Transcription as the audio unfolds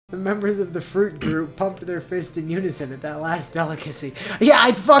The members of the fruit group pumped their fist in unison at that last delicacy. Yeah,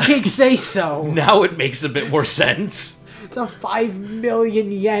 I'd fucking say so! Now it makes a bit more sense. It's a 5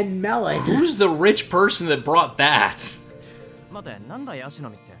 million yen melon. Who's the rich person that brought that?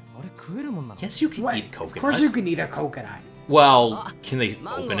 Yes, you can eat coconut. Of course you can eat a coconut. Well, can they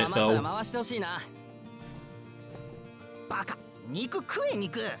open it though?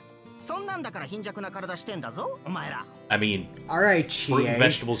 I mean, alright, fruit and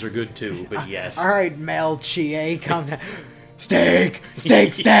vegetables are good too, but yes. Alright, male Chie, calm down. Steak!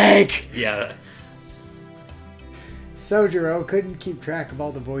 Steak! Steak! Yeah. Soujuuro couldn't keep track of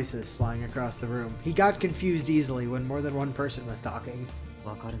all the voices flying across the room. He got confused easily when more than one person was talking.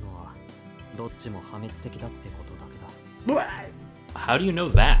 How do you know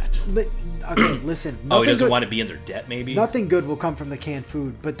that? Okay, listen. Oh, he doesn't want to be in their debt, maybe? Nothing good will come from the canned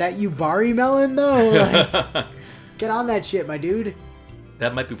food, but that Yubari melon, though? Like, get on that shit, my dude.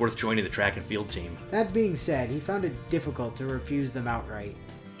 That might be worth joining the track and field team. That being said, he found it difficult to refuse them outright.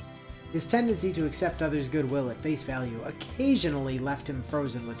 His tendency to accept others' goodwill at face value occasionally left him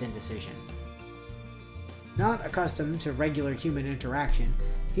frozen with indecision. Not accustomed to regular human interaction,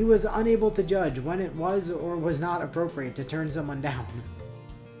 he was unable to judge when it was or was not appropriate to turn someone down.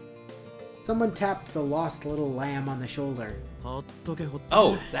 Someone tapped the lost little lamb on the shoulder. Oh,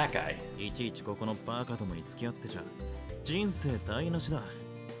 that guy.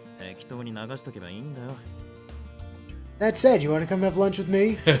 That said, you want to come have lunch with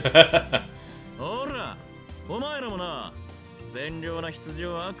me?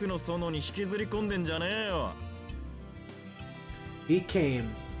 He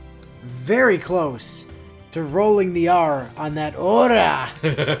came very close to rolling the R on that ora.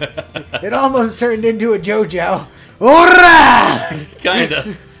 It almost turned into a JoJo. Ora!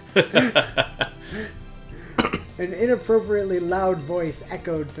 Kinda. An inappropriately loud voice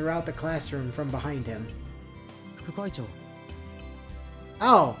echoed throughout the classroom from behind him.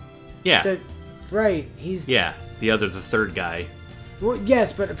 Oh. Yeah. Right, he's... Yeah, the third guy. Well,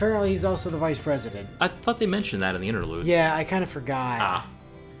 yes, but apparently he's also the vice president. I thought they mentioned that in the interlude. Yeah, I kind of forgot. Ah.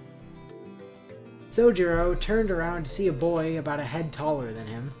 Soujuuro turned around to see a boy about a head taller than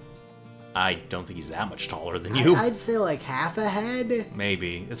him. I don't think he's that much taller than you. I'd say like half a head.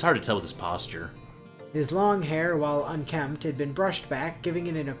 Maybe. It's hard to tell with his posture. His long hair, while unkempt, had been brushed back, giving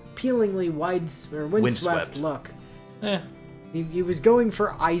it an appealingly windswept look. He was going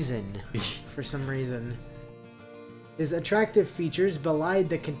for Eisen for some reason. His attractive features belied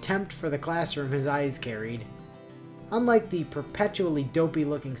the contempt for the classroom his eyes carried. Unlike the perpetually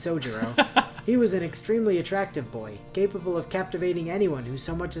dopey-looking Soujuuro, he was an extremely attractive boy, capable of captivating anyone who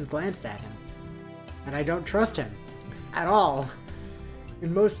so much as glanced at him. And I don't trust him. At all.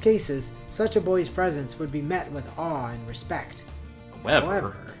 In most cases, such a boy's presence would be met with awe and respect.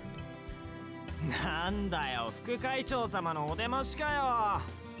 However... なんだよ、副会長様のお出ましかよ。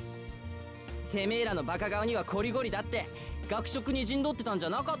てめえらのバカ顔にはコリゴリだって学食に陣取ってたんじゃ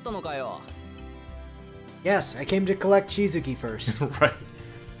なかったのかよ。Yes, I came to collect Shizuki first. Right.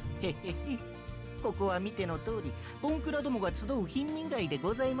 ここは見ての通り、ボンクラどもが集う貧民街で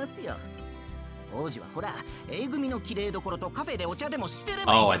ございますよ。王子はほら、A組の綺麗どころとカフェでお茶でもしてれ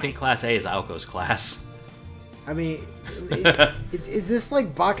ばいいじゃない。Oh, I think Class A is Aoko's class. I mean, is this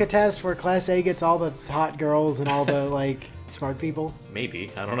like Baka test where Class A gets all the hot girls and all the, like, smart people?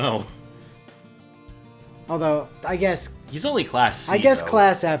 Maybe. I don't know. Although, I guess... He's only Class C, I guess though.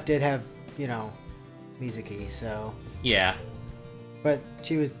 Class F did have, you know, Mizuki, so... Yeah. But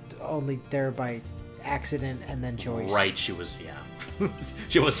she was only there by accident and then choice. Right, she was, yeah.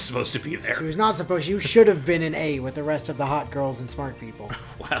 She wasn't supposed to be there. She was not supposed... She should have been an A with the rest of the hot girls and smart people.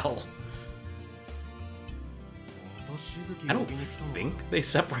 Well... I don't think they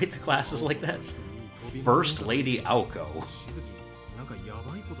separate the classes like that. First Lady Aoko.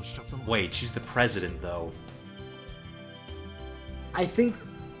 Wait, she's the president, though. I think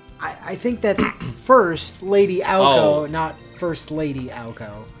that's First Lady Aoko, Oh. not First Lady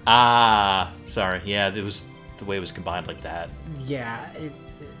Aoko. Ah, sorry. Yeah, it was the way it was combined like that. Yeah.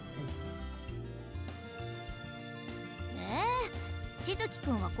 しずき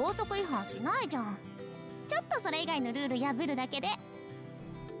くんは校則違反しないじゃん。ちょっとそれ以外のルール破るだけで。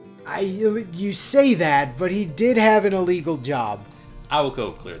You say that, but he did have an illegal job.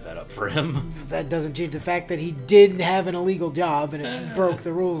 Aoko cleared that up for him. That doesn't change the fact that he did have an illegal job and it broke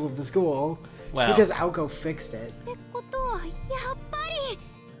the rules of the school. Just Well. because Aoko fixed it. ってことはやっぱり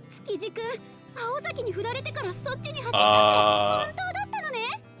築地くん青崎に振られてからそっちに走ったって本当だったのね。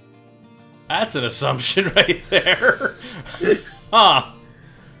That's an assumption right there. Huh.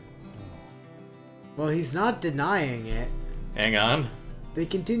 Well, he's not denying it. Hang on. they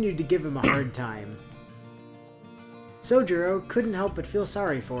continued to give him a hard time. Soujuuro couldn't help but feel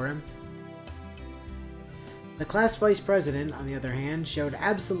sorry for him. The class vice president, on the other hand, showed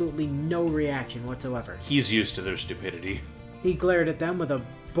absolutely no reaction whatsoever. He's used to their stupidity. He glared at them with a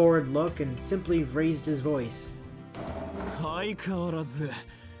bored look and simply raised his voice.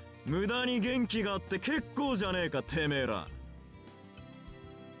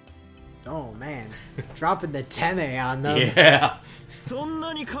 Oh man, dropping the teme on them. Yeah.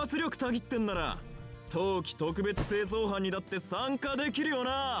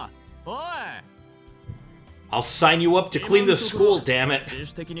 I'll sign you up to clean the school, damn it.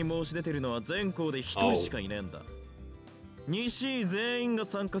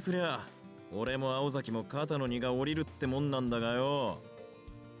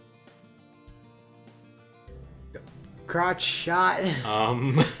 Crotch shot.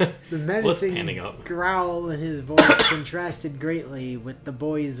 The menacing growl in his voice contrasted greatly with the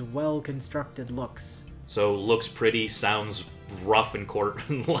boy's well-constructed looks. So, looks pretty, sounds rough and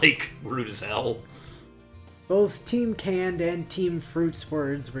like rude as hell. Both Team Canned and Team Fruit's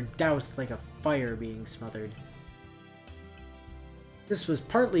words were doused like a fire being smothered. This was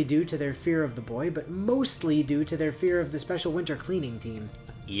partly due to their fear of the boy, but mostly due to their fear of the Special Winter Cleaning Team.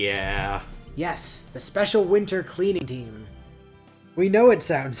 Yeah. Yes, the Special Winter Cleaning Team. We know it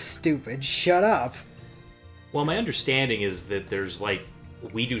sounds stupid, shut up. Well, my understanding is that there's like,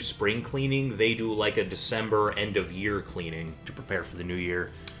 we do spring cleaning, they do like a December end-of-year cleaning to prepare for the new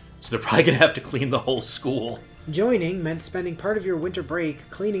year. So they're probably gonna have to clean the whole school. Joining meant spending part of your winter break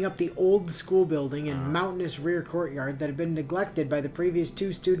cleaning up the old school building and mountainous rear courtyard that had been neglected by the previous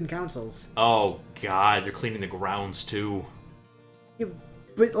 2 student councils. Oh god, they're cleaning the grounds too. Yeah,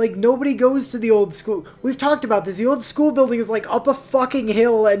 but like nobody goes to the old school. We've talked about this. The old school building is like up a fucking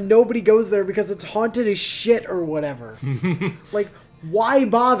hill and nobody goes there because it's haunted as shit or whatever. Like, why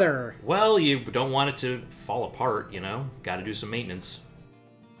bother? Well, you don't want it to fall apart, you know? Gotta do some maintenance.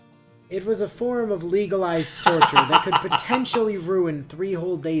 It was a form of legalized torture that could potentially ruin 3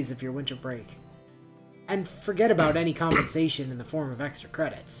 whole days of your winter break. And forget about any compensation in the form of extra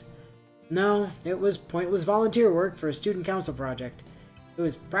credits. No, it was pointless volunteer work for a student council project. It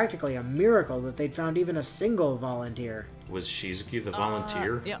was practically a miracle that they'd found even a single volunteer. Was Shizuki the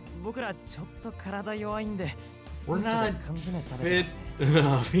volunteer? We're not fit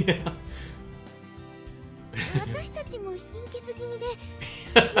enough, yeah.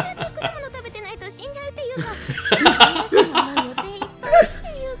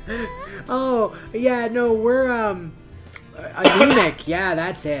 Oh, yeah, no, we're, anemic. Yeah,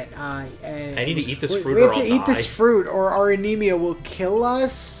 that's it. I need to eat this fruit we or have to I'll eat die. this fruit or our anemia will kill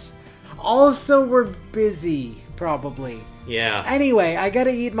us. Also, we're busy, probably. Yeah. Anyway, I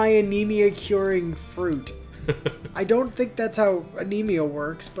gotta eat my anemia-curing fruit. I don't think that's how anemia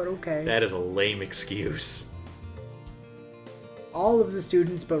works, but okay. That is a lame excuse. All of the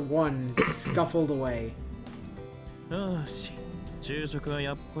students but one scuffled away. Oh,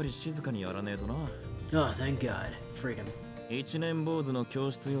 thank God. Freedom.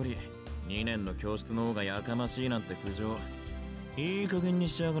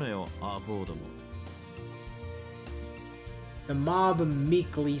 The mob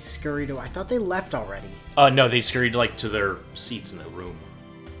meekly scurried away. I thought they left already. No, they scurried, like, to their seats in the room.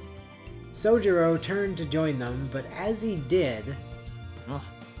 Soujuuro turned to join them, but as he did...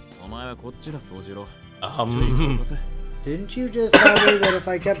 Didn't you just tell me that if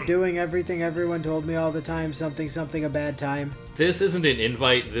I kept doing everything everyone told me all the time, something a bad time? This isn't an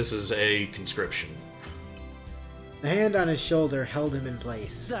invite, this is a conscription. The hand on his shoulder held him in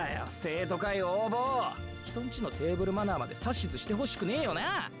place.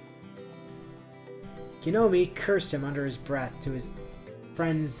 Kinomi cursed him under his breath to his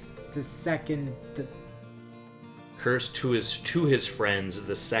friends the second... Cursed to his friends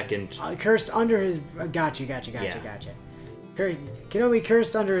the second... cursed under his... Gotcha. Kinomi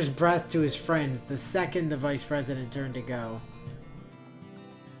cursed under his breath to his friends the second the vice president turned to go.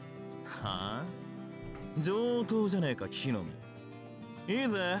 Huh? 上等じゃねえか、木の実。いい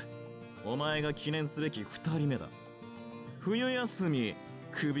ぜ。お前が記念すべき2人目だ。冬休み、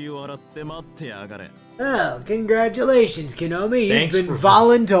首を洗って待ってやがれ。Oh, congratulations, Kinomi. You've been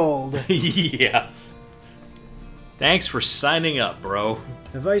voluntold. Yeah. Thanks for signing up, bro.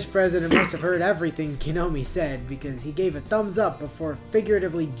 The vice president must have heard everything Kinomi said because he gave a thumbs up before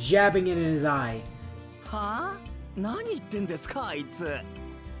figuratively jabbing it in his eye. Huh? 何言ってんですか、あいつ。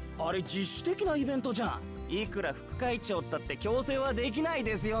あれ自主的なイベントじゃん。いくら副会長だって強制はできない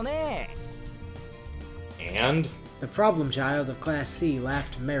ですよね。And? The problem child of Class C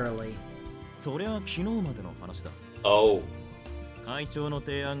laughed merrily. そりゃ昨日までの話だ。Oh. 会長の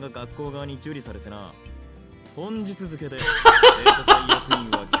提案が学校側に受理されてな。本日付で生徒会役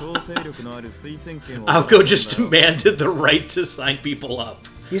員は強制力のある推薦権を。Aoko just demanded the right to sign people up.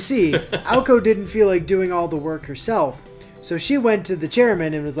 You see, Aoko didn't feel like doing all the work herself, so she went to the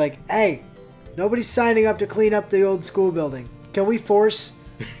chairman and was like, "Hey, nobody's signing up to clean up the old school building. Can we force?"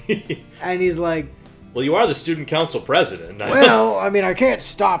 And he's like, "Well, you are the student council president." "Well, I mean, I can't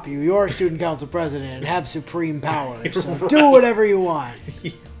stop you. You are student council president and have supreme power, so do whatever you want."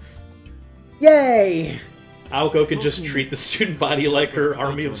 Yay! Aoko can just treat the student body like her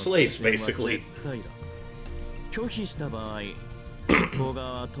army of slaves, basically. 拒否した場合、学校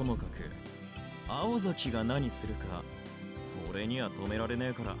側はともかく青崎が何するか俺には止められね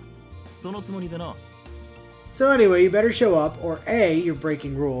えからそのつもりでな。So anyway, you better show up, or A, you're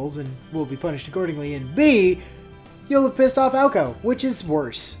breaking rules and will be punished accordingly, and B, you'll have pissed off Aoko, which is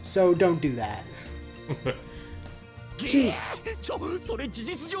worse, so don't do that. Gee. それ事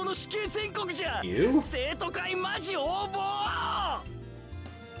実上の死刑宣告じゃ。You? 生徒会マジ応募。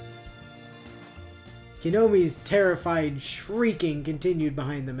Kinomi's terrified shrieking continued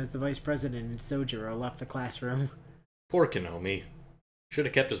behind them as the vice president and Soujuuro left the classroom. Poor Kinomi. Should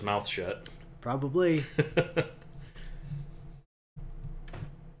have kept his mouth shut. Probably.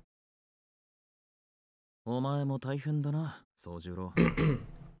 お前も大変だな、宗十郎。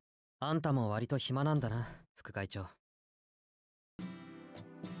あんたも割と暇なんだな、副会長。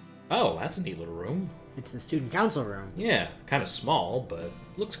Oh, that's a neat little room. It's the student council room. Yeah, kind of small, but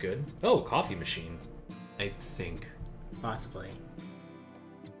looks good. Oh, coffee machine. I think. Possibly.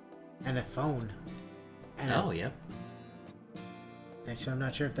 And a phone. And oh, yeah. Actually, I'm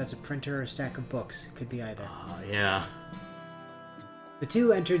not sure if that's a printer or a stack of books. Could be either. Yeah. The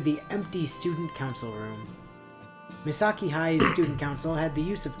two entered the empty student council room. Misaki High's student council had the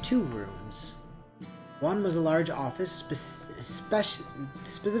use of two rooms. One was a large office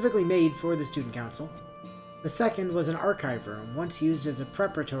specifically made for the student council. The second was an archive room, once used as a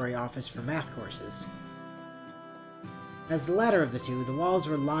preparatory office for math courses. As the latter of the two, the walls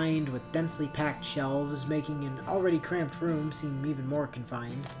were lined with densely packed shelves, making an already cramped room seem even more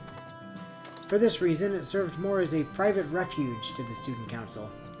confined. For this reason, it served more as a private refuge to the student council.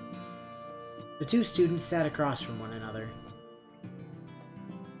 The two students sat across from one another.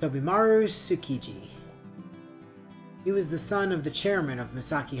 Tobimaru Tsukiji. He was the son of the chairman of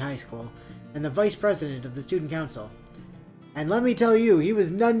Misaki High School and the vice president of the student council. And let me tell you, he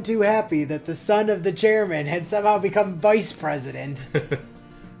was none too happy that the son of the chairman had somehow become vice president.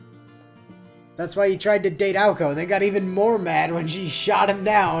 That's why he tried to date Aoko, then got even more mad when she shot him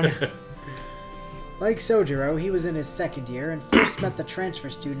down. Like Soujuuro, he was in his second year and first met the transfer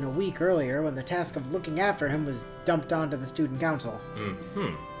student a week earlier when the task of looking after him was dumped onto the student council.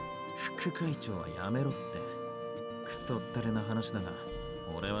 Mm-hmm. 副会長はやめろって。クソったれな話だが、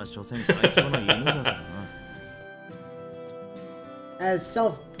俺は所詮会長の犬だからな。As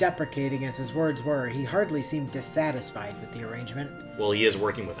self-deprecating as his words were, he hardly seemed dissatisfied with the arrangement. Well, he is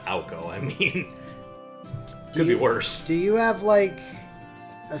working with Aoko. I mean, could be worse. Do you have, like,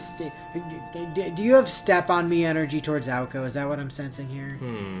 do you have step-on-me energy towards Aoko? Is that what I'm sensing here?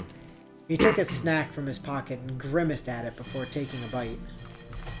 He took a snack from his pocket and grimaced at it before taking a bite.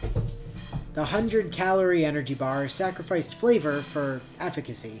 The 100-calorie energy bar sacrificed flavor for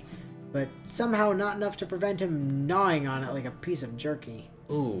efficacy, but somehow not enough to prevent him gnawing on it like a piece of jerky.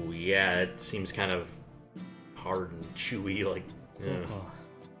 Ooh, yeah, it seems kind of hard and chewy, like...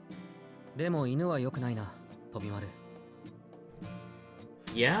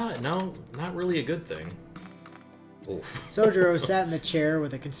 Yeah, no, not really a good thing. Oof. Soujuuro sat in the chair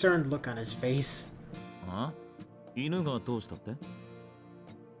with a concerned look on his face. Huh? 犬がどうしたって?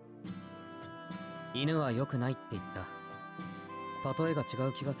 犬は良くないって言った。例えが違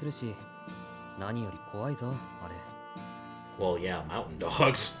う気がするし、何より怖いぞ、あれ。Well, yeah, mountain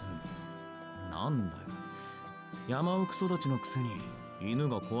dogs. なんだよ。山奥育ちのくせに犬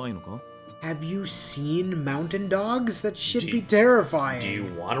が怖いのか? Have you seen mountain dogs? That should be terrifying. Do you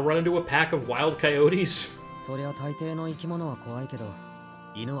want to run into a pack of wild coyotes? そりゃ大抵の生き物は怖いけど、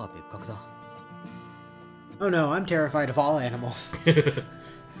犬は別格だ。Oh no, I'm terrified of all animals.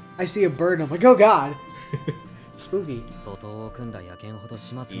 I see a bird and I'm like, oh god! Spooky.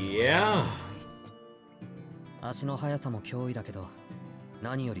 Yeah. 足の速さも脅威だけど、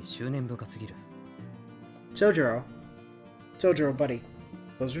何より執念深すぎる。Soujuuro, buddy,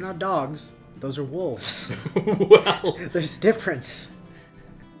 those are not dogs. Those are wolves. Well, there's difference.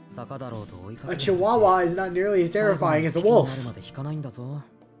 A chihuahua is not nearly as terrifying as a wolf.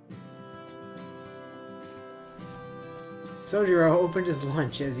 Soujuuro opened his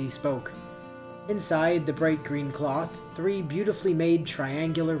lunch as he spoke. Inside the bright green cloth, 3 beautifully made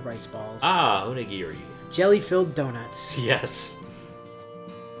triangular rice balls. Ah, onigiri. Jelly-filled donuts. Yes.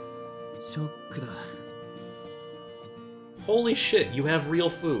 ショックだ。 Holy shit, you have real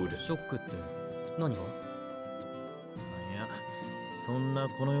food. ショックって何が？いや、そんな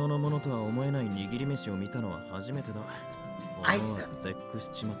この世のものとは思えない握り飯を見たのは初めてだ。思わず絶句し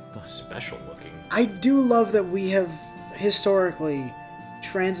ちまった。 Special looking. I do love that we have historically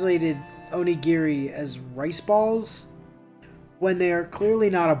translated onigiri as rice balls when they are clearly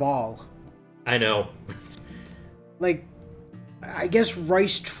not a ball. I know. Like, I guess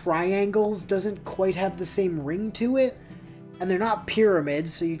rice triangles doesn't quite have the same ring to it, and they're not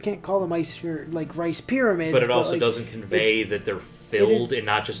pyramids, so you can't call them rice pyramids. But it also like, doesn't convey that they're filled and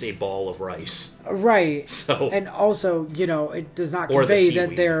not just a ball of rice. Right. So, and also, you know, it does not or the convey that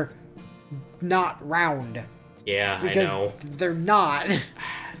seaweed. they're not round. Yeah, Because I know. they're not.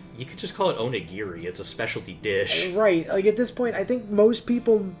 You could just call it onigiri. It's a specialty dish. Right. Like, at this point, I think most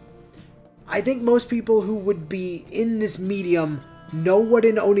people who would be in this medium know what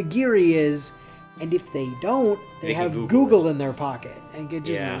an onigiri is, and if they don't, they have Google in their pocket and could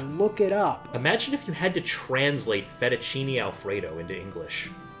just look it up. Imagine if you had to translate fettuccine alfredo into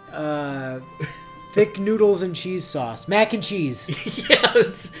English. Thick noodles and cheese sauce. Mac and cheese. Yeah,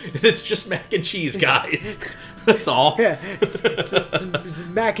 it's just mac and cheese, guys. That's all. Yeah, it's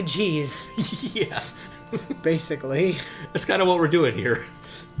mac and cheese. Yeah. Basically. That's kind of what we're doing here.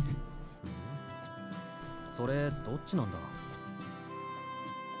 それどっちなんだ？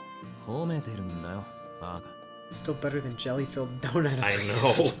褒めてるんだよ、バカ。 Still better than jelly-filled donut. I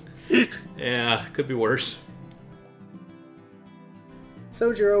know. Yeah, could be worse.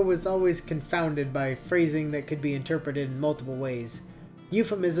 Soujuuro was always confounded by phrasing that could be interpreted in multiple ways.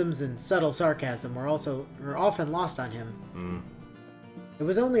 Euphemisms and subtle sarcasm were often lost on him. It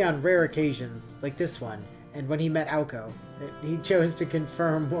was only on rare occasions, like this one, and when he met Aoko, that he chose to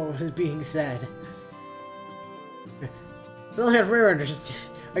confirm what was being said. It's only on rare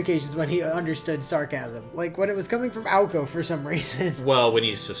occasions when he understood sarcasm, like when it was coming from Aoko for some reason. Well, when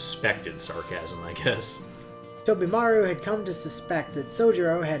he suspected sarcasm, I guess. Tobimaru had come to suspect that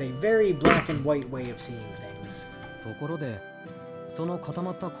Soujuuro had a very black and white way of seeing things. ところで、その固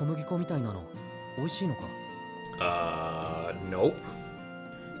まった小麦粉みたいなの、美味しいのか？ Nope.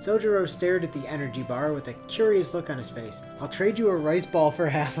 Soujuuro stared at the energy bar with a curious look on his face. I'll trade you a rice ball for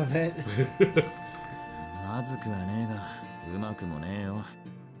half of it. まずくはねえが、うまくもねえよ。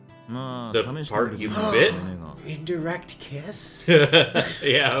まあ、 The 試してみ part る you か bit? Indirect kiss?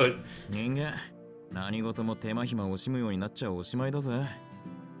 Yeah. 人間、何事も手間暇惜しむようになっちゃおしまいだぜ。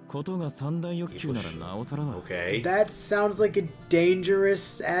ことが三大欲求ならなおさらだ。Okay. That sounds like a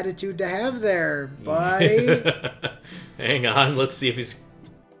dangerous attitude to have there, buddy. Hang on, let's see if he's